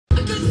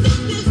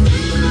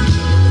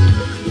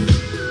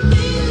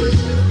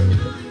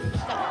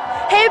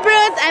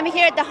I'm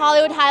here at the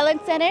Hollywood Highland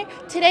Center.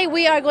 Today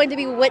we are going to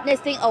be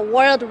witnessing a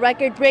world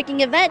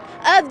record-breaking event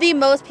of the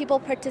most people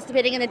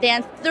participating in the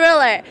dance,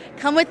 Thriller.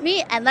 Come with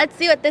me and let's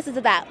see what this is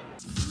about.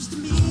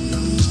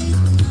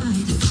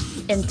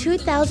 In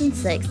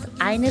 2006,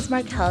 Inez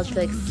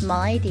Markel-Dwick's small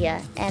idea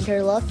and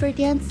her love for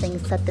dancing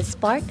set the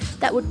spark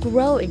that would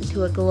grow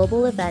into a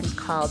global event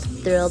called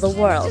Thrill the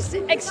World. Just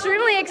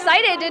extremely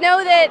excited to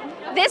know that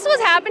this was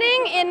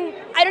happening in,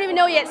 I don't even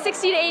know yet,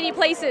 60 to 80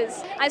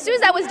 places. As soon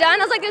as that was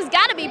done, I was like, there's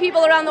got to be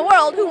people around the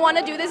world who want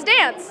to do this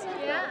dance.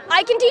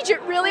 I can teach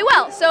it really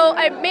well. So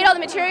I made all the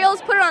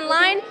materials, put it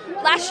online.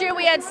 Last year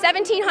we had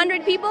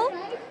 1,700 people.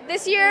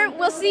 This year,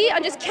 we'll see.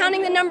 I'm just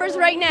counting the numbers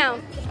right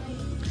now.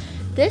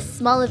 This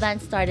small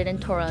event started in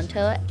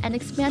Toronto and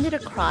expanded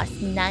across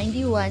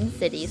 91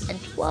 cities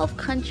and 12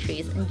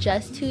 countries in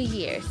just 2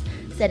 years,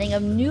 setting a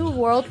new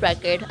world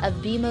record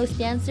of the most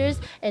dancers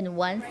in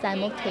one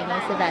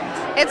simultaneous event.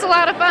 It's a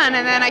lot of fun,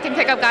 and then I can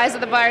pick up guys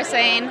at the bar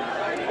saying,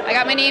 I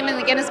got my name in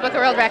the Guinness Book of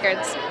World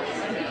Records.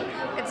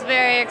 It's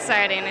very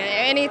exciting.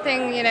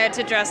 Anything,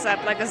 to dress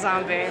up like a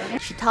zombie.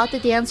 She taught the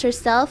dance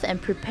herself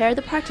and prepared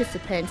the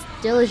participants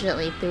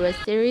diligently through a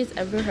series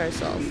of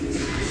rehearsals.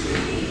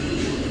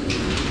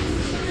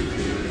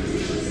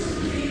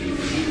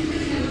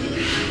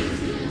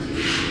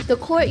 The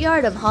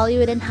courtyard of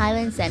Hollywood and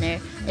Highland Center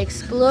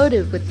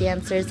exploded with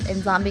dancers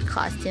in zombie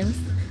costumes,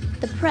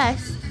 the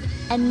press,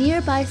 and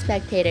nearby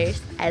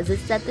spectators as it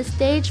set the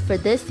stage for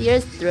this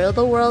year's Thrill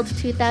the World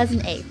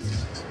 2008.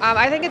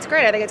 I think it's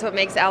great. I think it's what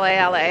makes LA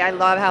LA. I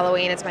love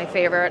Halloween. It's my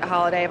favorite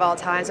holiday of all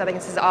time, so I think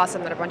this is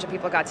awesome that a bunch of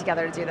people got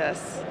together to do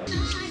this.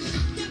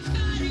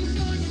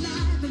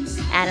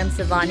 Adam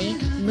Sevani,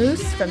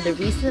 Moose from the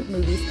recent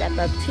movie Step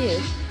Up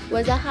 2,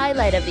 was a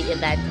highlight of the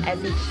event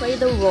as he played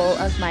the role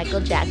of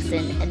Michael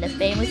Jackson in the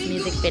famous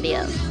music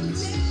video.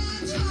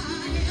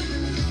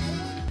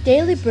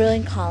 Daily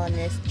Bruin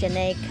columnist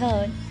Janae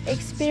Cohn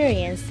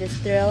experienced this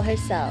thrill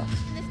herself.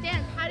 This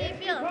dance, how do you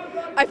feel?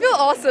 I feel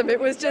awesome.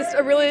 It was just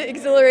a really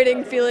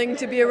exhilarating feeling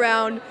to be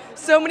around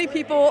so many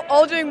people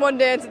all doing one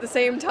dance at the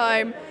same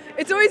time.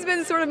 It's always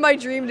been sort of my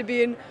dream to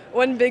be in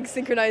one big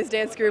synchronized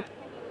dance group.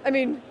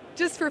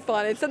 Just for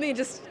fun. It's something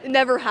that it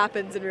never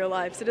happens in real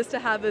life. So just to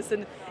have this,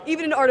 and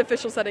even in an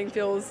artificial setting,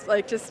 feels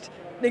like just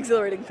an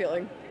exhilarating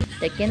feeling.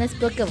 The Guinness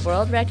Book of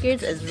World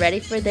Records is ready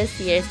for this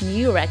year's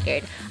new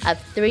record of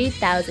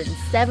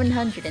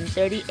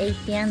 3,738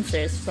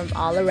 dancers from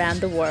all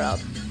around the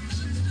world.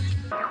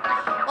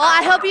 Well,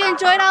 I hope you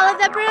enjoyed all of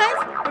that,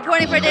 Bruins.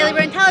 Reporting for Daily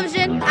Bruin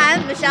Television,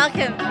 I'm Michelle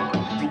Kim.